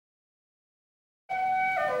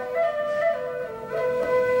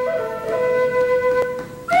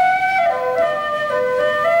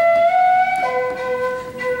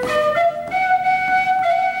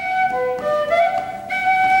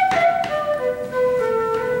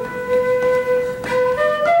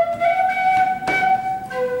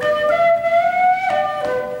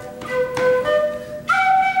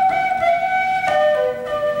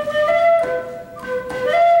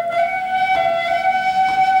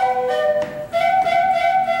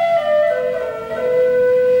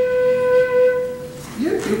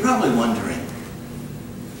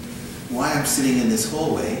sitting in this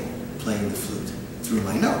hallway playing the flute through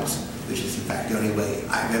my nose, which is in fact the only way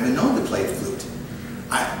I've ever known to play the flute.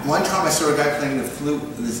 One time I saw a guy playing the flute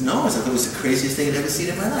with his nose. I thought it was the craziest thing I'd ever seen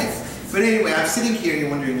in my life. But anyway, I'm sitting here and you're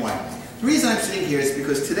wondering why. The reason I'm sitting here is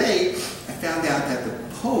because today I found out that the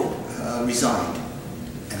Pope resigned.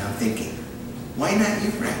 And I'm thinking, why not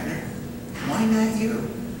you, Ratner? Why not you?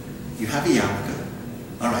 You have a yarmulke.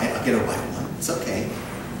 All right, I'll get a white one. It's okay.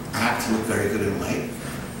 I have to look very good in white.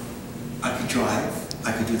 I could drive.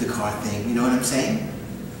 I could do the car thing. You know what I'm saying?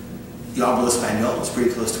 The Arbolo Espagnol is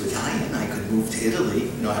pretty close to Italian. I could move to Italy.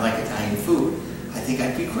 You know, I like Italian food. I think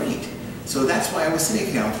I'd be great. So that's why I was sitting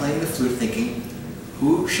here. I'm playing the flute thinking,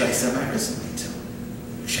 who should I send my resume to?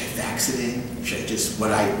 Should I fax it in? Should I just,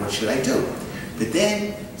 what should I do? But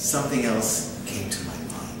then something else came to my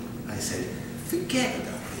mind. I said, forget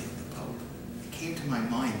about being the Pope. It came to my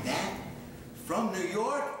mind that from New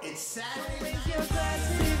York, it's Saturday night. Raise your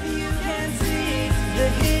glass if you can see the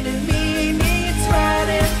hidden meaning. It's right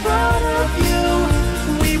in front of you.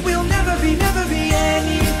 We will never be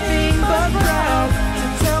anything but proud to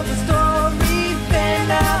tell the story. Then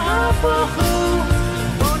now for who?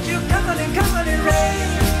 Won't you come on and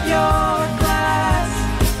raise your glass?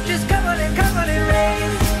 Just come on and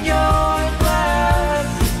raise your glass.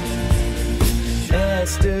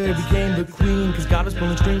 Esther became the queen, cause God was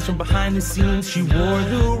pulling strings from behind the scenes. She wore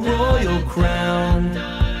the royal crown.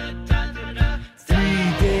 3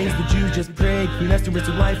 days the Jews just prayed. Queen Esther risked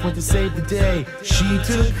her life, went to save the day. She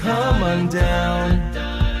took Haman down.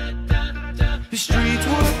 The streets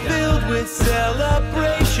were filled with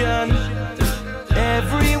celebration.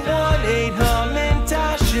 Everyone ate Haman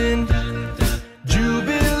Tashin.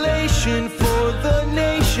 Jubilation for the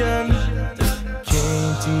nation.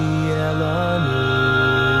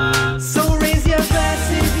 So raise your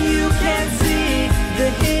glass if you can see the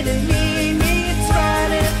hidden meaning. It's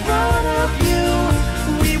right in front of you.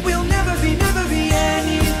 We will never be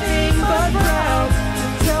anything but proud to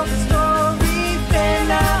tell the story. Then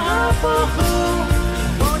now for who?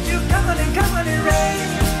 Won't you come on and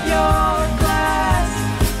raise your glass?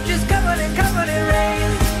 Just come on and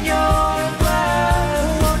raise your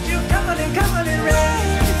glass. Won't you come on and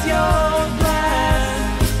raise your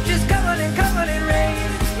glass? Just come on and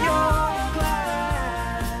raise your glass.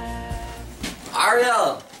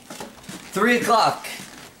 Ariel, 3 o'clock.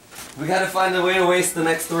 We gotta find a way to waste the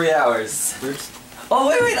next 3 hours. Oh,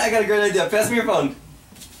 wait, I got a great idea. Pass me your phone.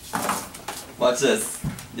 Watch this.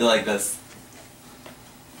 You like this.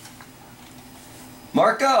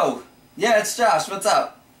 Marco! Yeah, it's Josh. What's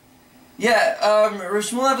up? Yeah,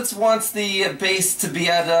 Rosh Shmulevitz wants the base to be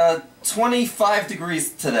at 25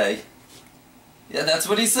 degrees today. Yeah, that's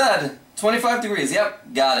what he said. 25 degrees.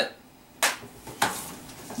 Yep, got it.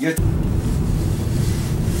 You're...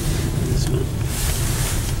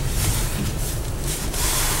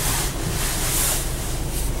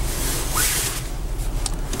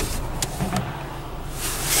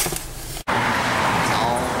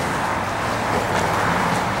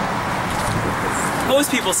 Most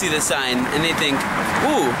people see this sign and they think,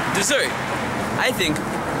 ooh, dessert. I think,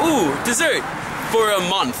 ooh, dessert for a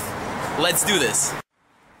month. Let's do this.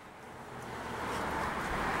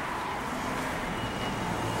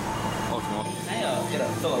 Hey, get a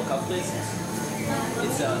fill-up cup, please.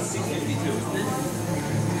 It's $6.52, isn't it?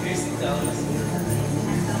 $6.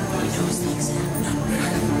 He knows the exact number.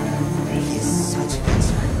 He is such a good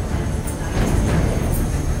son.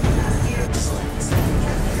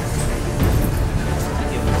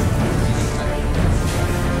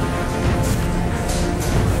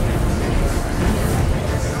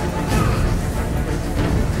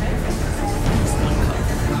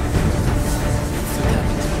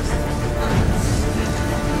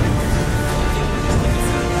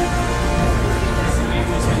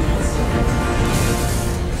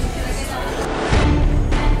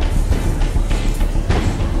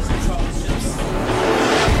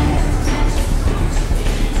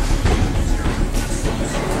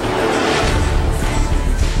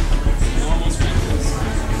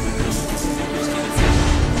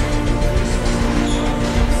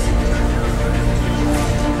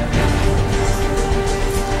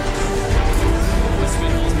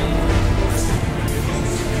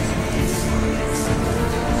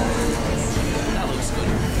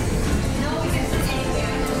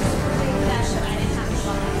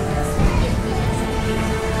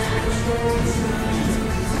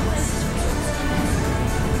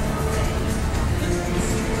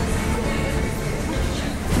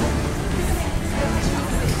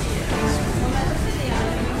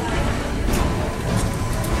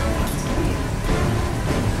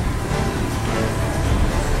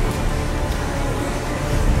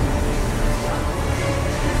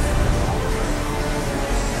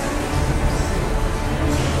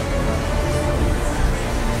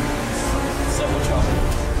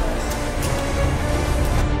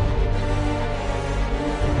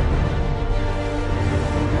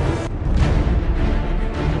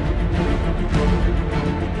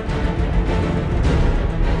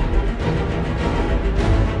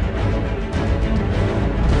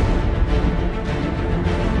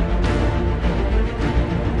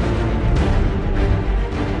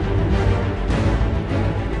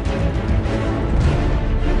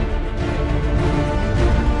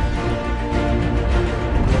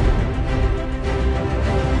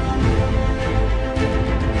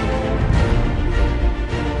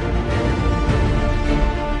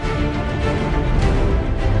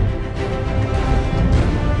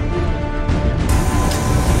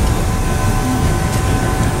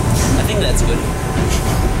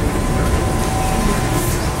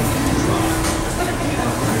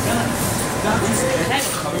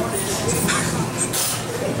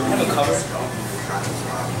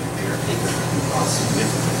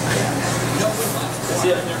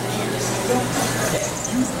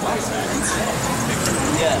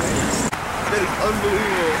 Yeah. That is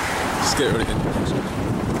unbelievable. Just get rid of it.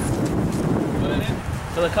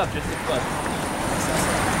 Fill a cup just for fun.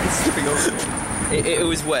 It's skipping over. It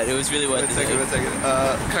was wet. It was really wet. One second.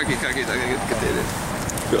 Kaki, I gotta get there.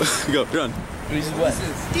 Go, run. It was wet.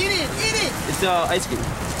 Eat it! It's ice cream.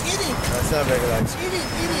 Eat it! That's not regular ice cream. Eat it!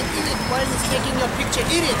 Why is it taking your picture?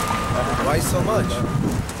 Eat it! Why so much?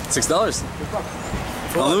 $6.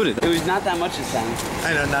 Unlimited. It was not that much this time.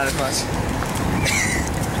 I know, not as much.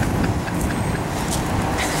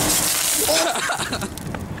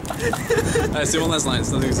 Alright, say one last line.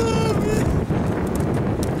 It's nothing.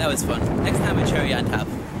 That was fun. Next time a cherry on top.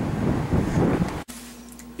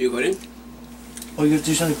 You recording? Oh, you have to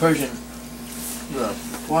do something Persian. No.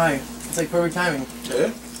 Why? It's like perfect timing.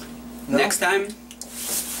 Yeah? No? Next time,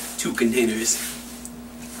 2 containers.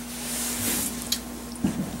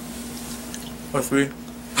 Or 3.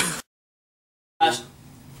 I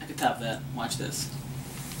could top that. Watch this.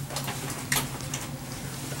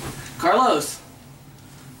 Carlos!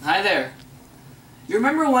 Hi there. You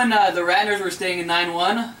remember when the Ratners were staying in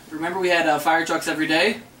 9-1? Remember we had fire trucks every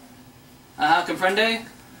day? Comprende?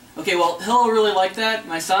 Okay, well, he'll really like that.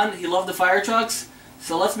 My son, he loved the fire trucks.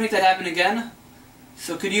 So let's make that happen again.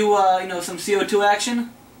 So could you, some CO2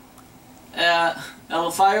 action?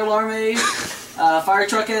 Fire alarm A, fire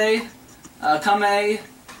truck A, come A,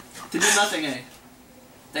 to do nothing A.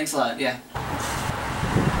 Thanks a lot, yeah.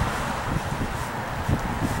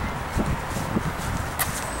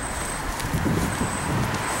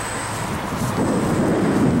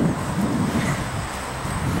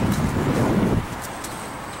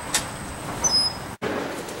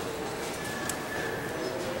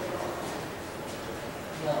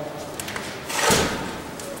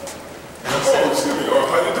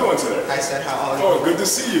 Hi, sir. How are you? Oh, good to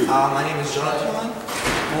see you. My name is Jonathan.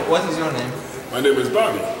 What is your name? My name is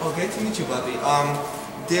Bobby. Oh, great to meet you, Bobby.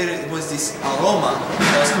 There was this aroma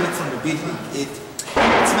that was coming from the building. It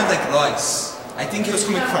smelled like rice. I think it was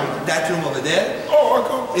coming from that room over there. Oh, I'll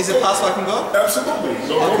go. Is it possible I can go? Absolutely.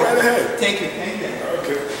 Go right ahead. Thank you.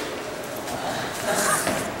 Okay.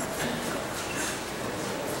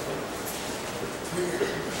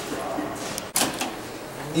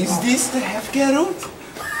 Is this the healthcare room?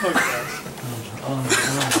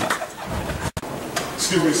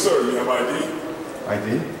 Excuse me, sir. You have ID? ID?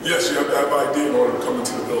 Yes, you have to have ID in order to come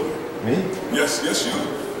into the building. Me? Yes, you.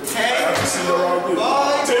 Hey, I have to see your ID.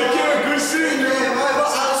 bye. Take care. Good seeing you.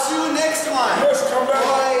 I'll see you next time. Yes, come back.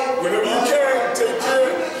 Bye. Whenever you can, take care.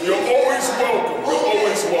 You're always welcome. You're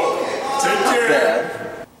always welcome. Take care.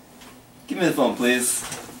 Bad. Give me the phone, please.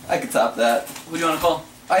 I can top that. Who do you want to call?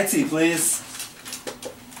 IT, please.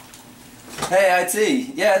 Hey, IT.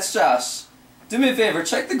 Yeah, it's Josh. Do me a favor,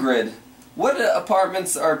 check the grid. What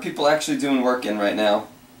apartments are people actually doing work in right now?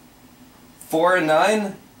 4 and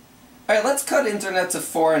 9? Alright, let's cut internet to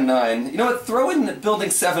 4 and 9. You know what, throw in building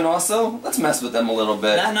 7 also. Let's mess with them a little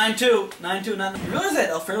bit. Not 9-2. 9-2, not... You realize that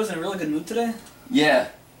Alfredo's in a really good mood today? Yeah,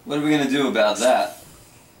 what are we gonna do about that?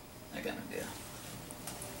 I got an idea.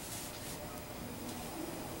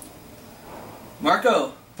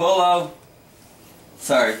 Marco! Polo!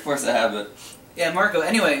 Sorry, force of habit. Yeah, Marco,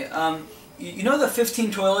 anyway, you know the 15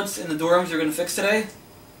 toilets in the dorms you're going to fix today?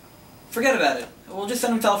 Forget about it. We'll just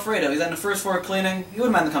send him to Alfredo. He's on the first floor cleaning. He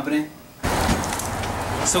wouldn't mind the company.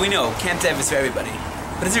 So we know Camp Dev is for everybody.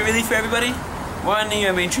 But is it really for everybody? Why don't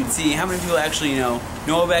you main street see how many people actually know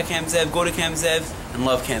about Camp Dev, go to Camp Dev, and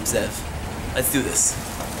love Camp Dev? Let's do this.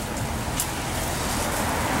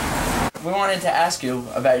 We wanted to ask you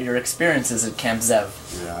about your experiences at Camp Zev.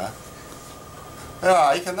 Yeah,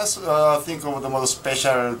 I cannot think of the most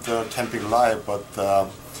special camping life, but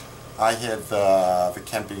I had the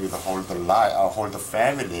camping with the whole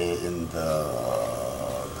family in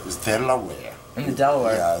the Delaware. In the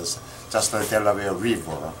Delaware? Yes, just the Delaware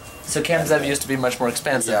River. So Camp Zev used to be much more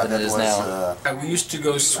expensive than it is now. We used to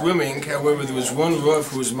go swimming, however there was one roof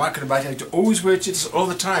who was marketed by to always wear chitas all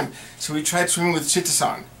the time, so we tried swimming with chitas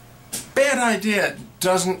on. Bad idea,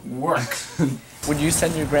 doesn't work. Would you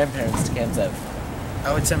send your grandparents to Camp Zev?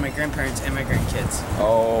 I would send my grandparents and my grandkids.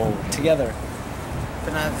 Oh, together?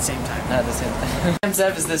 But not at the same time. Not at the same time. Camp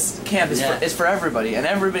Zev is this camp. It's for everybody, and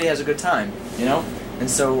everybody has a good time, you know? And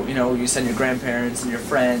so, you know, you send your grandparents and your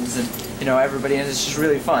friends and, you know, everybody, and it's just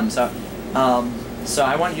really fun. So, so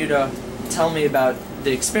I want you to tell me about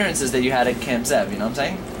the experiences that you had at Camp Zev, you know what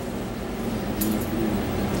I'm saying?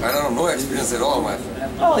 I don't know experience at all, my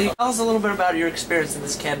friend. Oh, tell us a little bit about your experience in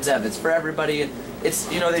this Camp Zev. It's for everybody.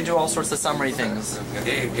 It's, you know, they do all sorts of summery things.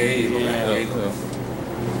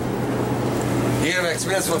 you have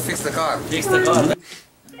experience for fix the car. Fix the car.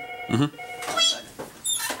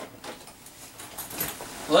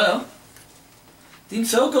 Hello? Team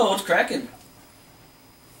Soko, what's cracking?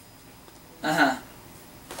 Uh-huh.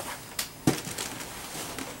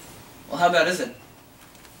 Well, how bad is it?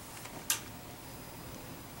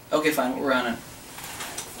 Okay, fine, we're on it.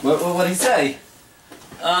 What'd he say?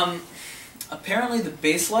 Apparently the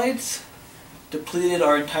base lights depleted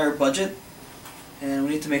our entire budget, and we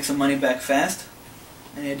need to make some money back fast.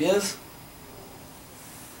 Any ideas?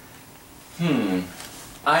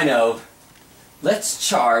 I know. Let's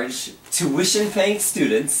charge tuition-paying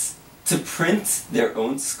students to print their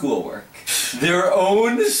own schoolwork. Their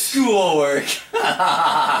own schoolwork!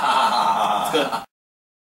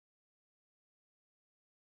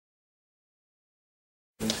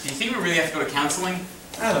 Do you think we really have to go to counseling?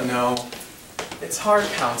 I don't know. It's hard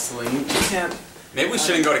counseling. You can't... Maybe we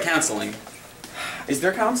shouldn't go to counseling. Is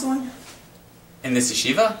there counseling? In this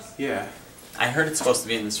yeshiva? Yeah. I heard it's supposed to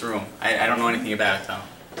be in this room. I don't know anything about it though.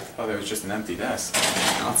 Oh, there was just an empty desk.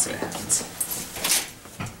 Now, let's see what happens.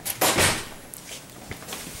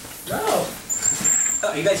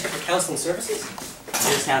 Oh, you guys here for counseling services?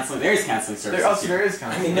 There's counseling services. There is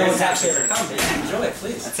counseling. I mean, no one's actually ever come. Enjoy it,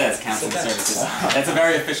 please. That says counseling services. That's a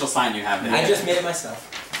very official sign you have there. I just made it myself.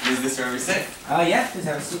 Is this where we sit? Oh, yeah, please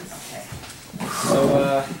have a seat. Okay.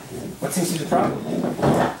 So, what seems to be the problem?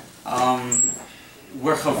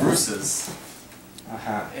 We're chavrusas.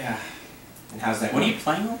 Yeah. And how's that What are going? you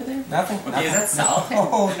playing over there? Nothing. Okay, is that solitaire?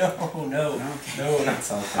 Oh, no, not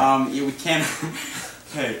solitaire. Yeah, we can't.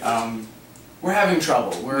 Okay, We're having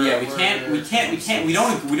trouble. we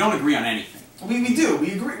don't agree on anything. We do.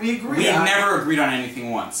 We agree. We have never agreed on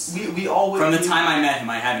anything once. We always... From the time I met him,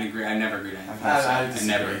 I haven't agreed. I've never agreed on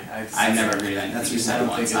anything. I've never agreed on anything. That's You said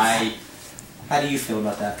once. How do you feel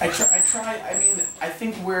about that? I mean, I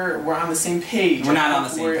think we're on the same page. We're not on the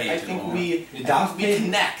same page I at think all. we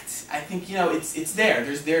connect. I think it's there.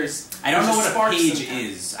 There's. I don't know what a sparks page sometimes.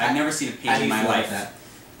 is. I've never seen a How page do in you my feel life.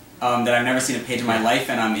 about That I've never seen a page in my life,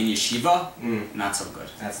 and I'm in yeshiva. Not so good.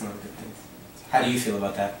 That's not a good thing. How do you feel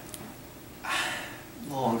about that? A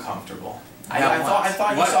little uncomfortable. Yeah, I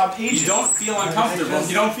thought what? you saw pages. You don't feel uncomfortable.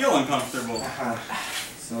 You don't feel uncomfortable.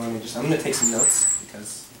 So I'm gonna take some notes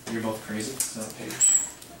because you're both crazy. So page.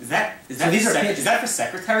 Is that these are pages. is that for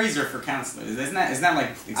secretaries or for counselors? Isn't that like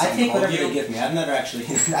I someone take called whatever you? they give me. I've never actually,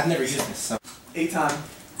 I've never used this. So. Eitan,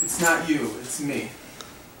 it's not you. It's me.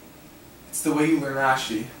 It's the way you learn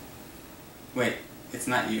Rashi. Wait, it's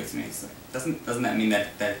not you. It's me. So doesn't that mean that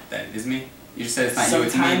is me? You just said it's not you.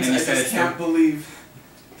 It's me, and Sometimes then I you said just it's can't believe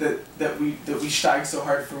that we steig so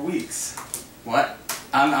hard for weeks. What?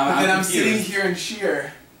 I'm confused. sitting here in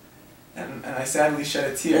sheer, and I sadly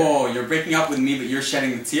shed a tear. Whoa, you're breaking up with me, but you're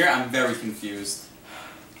shedding the tear? I'm very confused.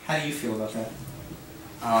 How do you feel about that?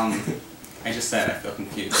 I just said I feel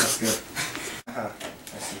confused. That's good.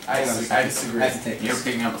 I disagree. I have to take You're this.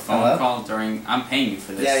 picking up a phone Hello? call during... I'm paying you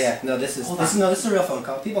for this. Yeah. No, this is a real phone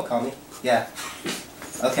call. People call me. Yeah.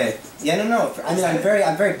 Okay. Yeah. No. I mean, I'm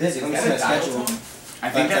very busy. Let me see my schedule. I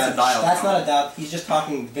think that's a dial. That's not a dial. He's just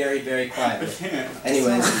talking very, very quietly.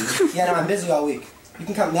 Anyways. Yeah. No, I'm busy all week. You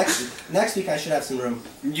can come next week. Next week I should have some room.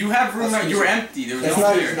 You have room. You were empty. There was It's no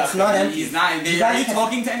not. here. It's not empty. He's not. Are you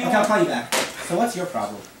talking to anyone? Okay, I'll call you back. So what's your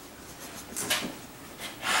problem?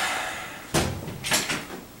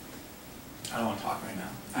 I don't want to talk right now.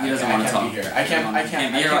 He doesn't want to talk. Be here. I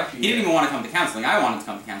can't be here. He didn't even want to come to counseling. I wanted to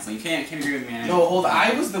come to counseling. You can't agree with me on anything. No, hold on.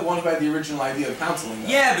 I was the one who had the original idea of counseling. Though.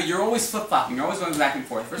 Yeah, but you're always flip-flopping. You're always going back and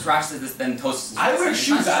forth. First Rosh says this, then Toast says I wear this.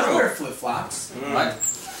 shoes. I don't wear flip-flops. What?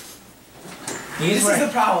 This is the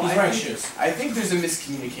problem. He's wearing shoes. I think there's a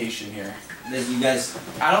miscommunication here. You guys.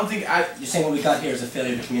 I don't think You're saying what we got here is a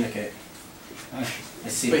failure to communicate. I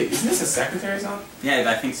see. Wait, isn't this a secretary's on? Yeah,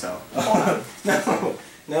 I think so.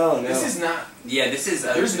 No. This is not. Yeah, this is.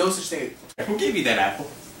 There's no such thing. Who gave you that apple?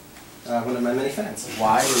 One of my many fans.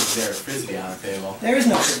 Why is there a frisbee on the table? There is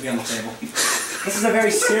no frisbee on the table. This is a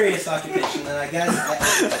very serious occupation, and I guess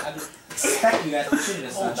I expect you guys to treat it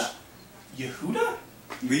as such. Yehuda?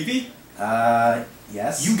 Levy?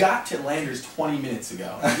 Yes. You got to Landers 20 minutes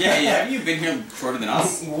ago. Yeah. Have you been here shorter than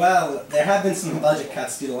us? Well, there have been some budget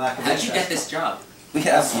cuts due to lack of How'd you interest. get this job? We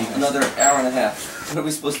have another hour and a half. What are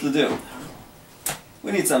we supposed to do?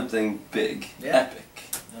 We need something big, epic.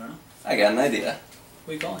 I don't know. I got an idea.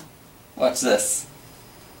 Who are you calling? Watch this.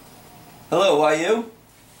 Hello, YU?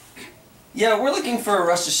 Yeah, we're looking for a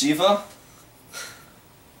Rosh Hashiva.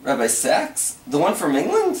 Rabbi Sachs? The one from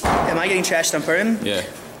England? Am I getting trashed on Purim? Yeah.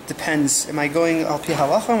 Depends. Am I going al pi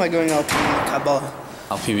halacha or am I going al pi Kabbalah?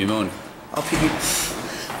 Al pi mimon. Al pi.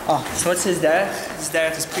 Oh, so what's his derech? His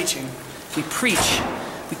derech is preaching. we preach,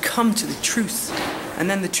 we come to the truth, and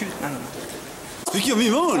then the truth. I don't know. Speaking of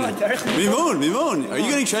Mimon, are you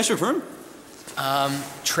getting trash for perm?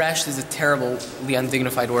 Trashed is a terribly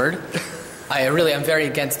undignified word. I'm very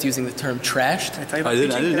against using the term trashed. I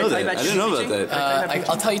didn't know that. I didn't know about that.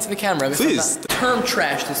 I'll tell you to the camera. Please. The term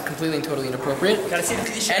trashed is completely and totally inappropriate.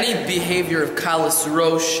 Any behavior of kalas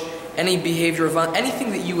rosh, any behavior of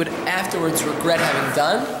anything that you would afterwards regret having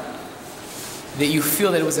done, that you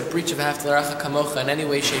feel that it was a breach of Hafta L'Racha Kamocha in any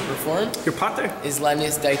way, shape, or form, your pater is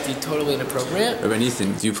lanias daiti totally inappropriate. Rabbi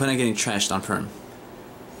Nathan, do you plan on getting trashed on perm?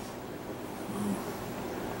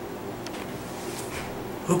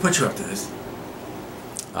 Who put you up to this?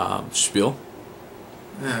 Shpiel?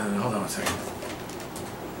 Hold on 1 second.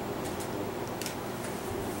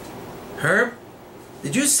 Herb?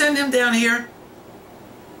 Did you send him down here?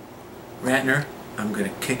 Ratner, I'm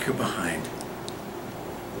gonna kick your behind.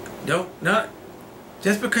 No.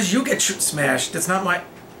 Just because you get smashed, that's not my...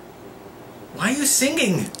 Why are you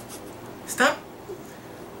singing? Stop.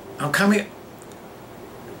 I'm coming...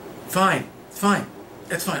 Fine.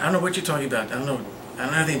 That's fine. I don't know what you're talking about. I don't know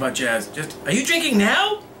anything about jazz. Just... Are you drinking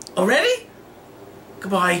now? Already?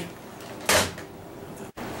 Goodbye.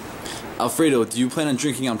 Alfredo, do you plan on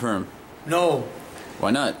drinking on perm? No, Why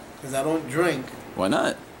not? because I don't drink. Why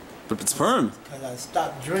not? But it's perm. Because I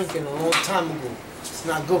stopped drinking a long time ago. It's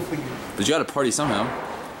not good for you. But you gotta party somehow.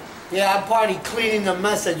 Yeah, I party cleaning the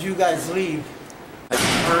mess that you guys leave.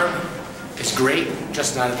 Perm is great,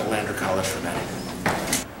 just not at the Lander College for Men.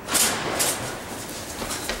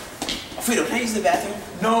 Alfredo, can I use the bathroom?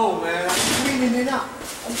 No, man. I'm cleaning it up.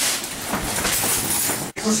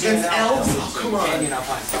 Against elves? Oh, come on. Emma.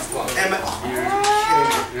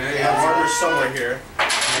 Yeah, Barbara's somewhere here.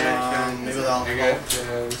 Maybe they'll help.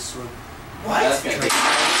 What?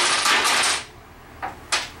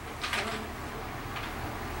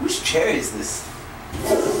 Whose chair is this?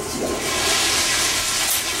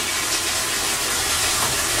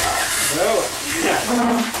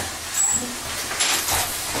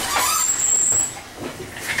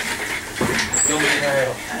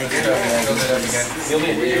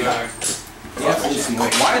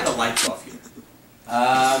 Why are the lights off here?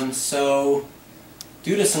 So,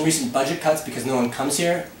 due to some recent budget cuts, because no one comes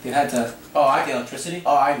here, they've had to cut the electricity.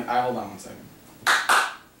 I hold on 1 second.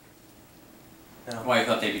 Why, you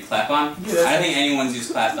thought they'd be clap-on? Yeah, I don't think anyone's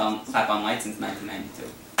used clap-on lights since 1992.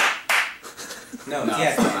 No, No, yeah.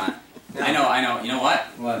 it's not. No. I know. You know what?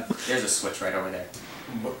 What? There's a switch right over there.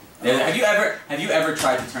 Have you ever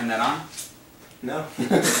tried to turn that on? No.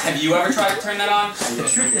 Have you ever tried to turn that on? The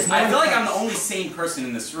truth is, I feel like I'm the only sane person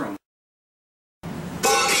in this room.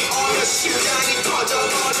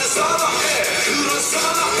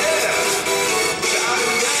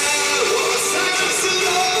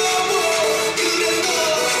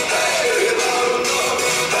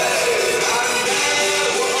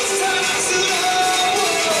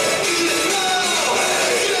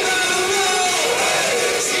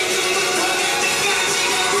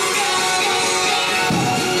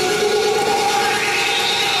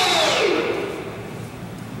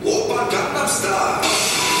 Gangnam Style.